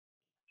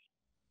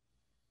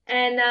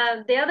And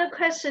the other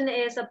question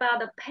is about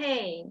the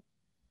pain.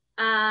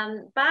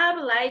 Bob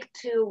liked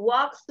to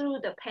walk through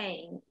the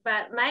pain,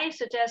 but my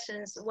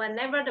suggestion is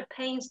whenever the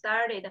pain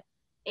started,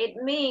 it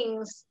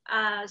means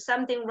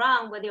something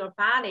wrong with your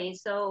body,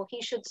 so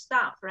he should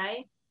stop,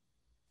 right?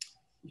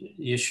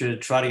 You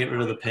should try to get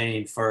rid of the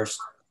pain first,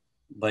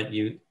 but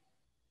you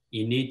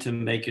need to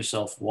make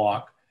yourself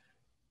walk.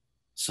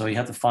 So you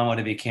have to find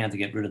whatever you can to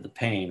get rid of the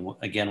pain.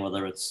 Again,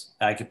 whether it's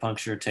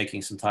acupuncture,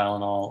 taking some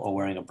Tylenol, or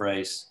wearing a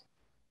brace,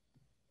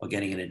 or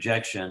getting an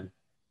injection,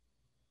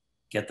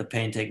 get the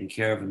pain taken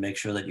care of and make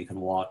sure that you can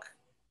walk.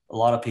 A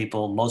lot of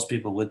people, most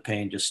people with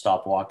pain just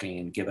stop walking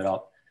and give it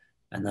up.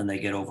 And then they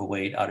get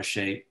overweight, out of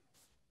shape,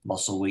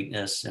 muscle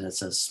weakness, and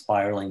it's a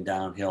spiraling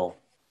downhill.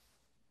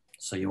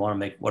 So you want to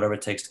make whatever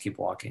it takes to keep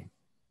walking.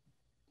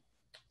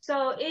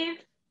 So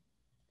if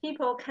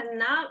people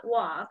cannot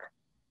walk,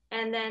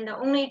 and then the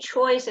only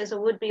choices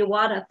would be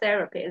water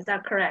therapy, is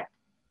that correct?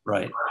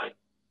 Right.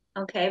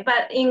 Okay,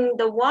 but in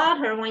the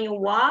water, when you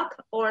walk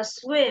or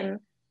swim,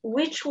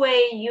 which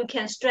way you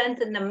can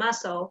strengthen the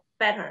muscle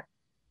better?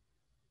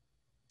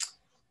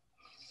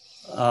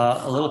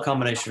 A little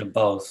combination of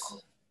both.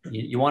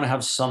 You want to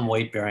have some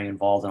weight bearing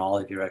involved in all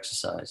of your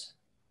exercise.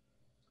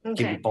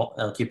 Okay.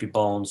 Keep your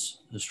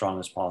bones as strong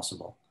as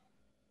possible.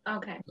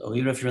 Okay. So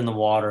even if you're in the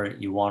water,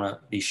 you want to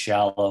be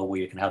shallow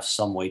where you can have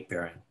some weight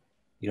bearing.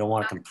 You don't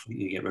want to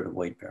completely get rid of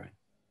weight bearing.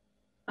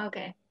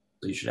 Okay.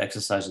 So you should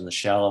exercise in the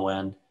shallow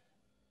end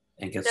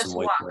and get some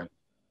weight bearing.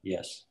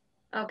 Yes.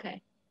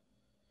 Okay.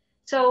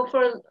 So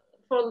for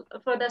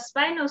the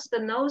spinal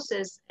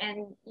stenosis,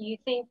 and you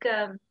think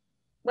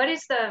what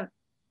is the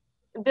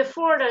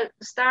before the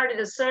start of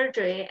the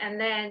surgery, and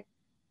then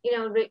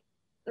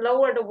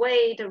lower the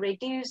weight,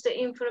 reduce the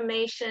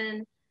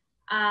inflammation,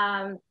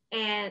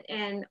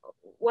 and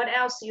what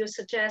else you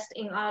suggest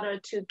in order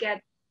to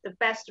get the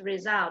best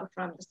result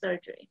from the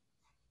surgery?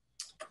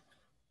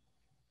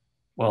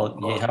 Well,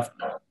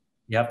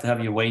 you have to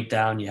have your weight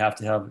down. You have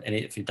to have,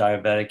 if you're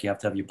diabetic, you have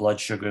to have your blood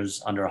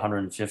sugars under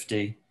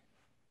 150.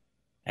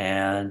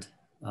 And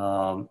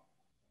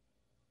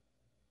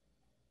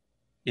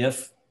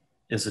if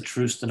there's a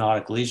true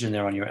stenotic lesion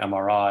there on your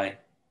MRI,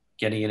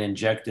 getting it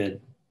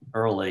injected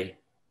early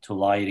to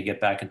allow you to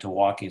get back into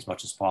walking as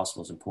much as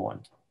possible is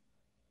important.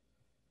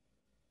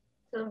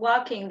 So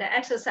walking, the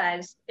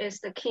exercise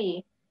is the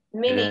key,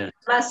 meaning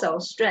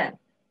muscle strength.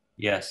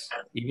 Yes,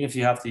 even if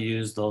you have to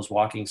use those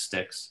walking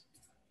sticks,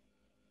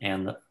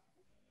 and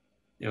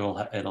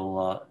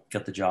it'll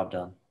get the job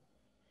done.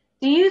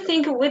 Do you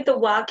think with the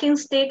walking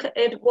stick,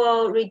 it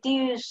will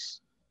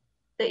reduce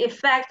the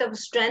effect of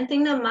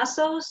strengthening the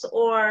muscles,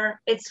 or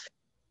it's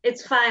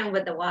fine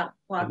with the walking?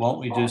 It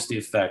won't reduce the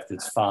effect.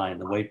 It's fine.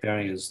 The weight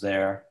bearing is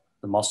there.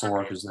 The muscle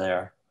work is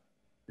there.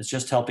 It's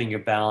just helping your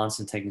balance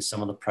and taking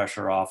some of the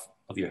pressure off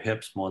of your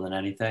hips more than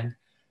anything.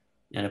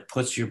 And it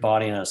puts your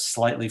body in a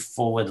slightly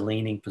forward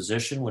leaning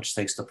position, which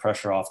takes the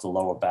pressure off the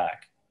lower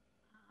back.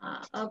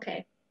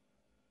 Okay.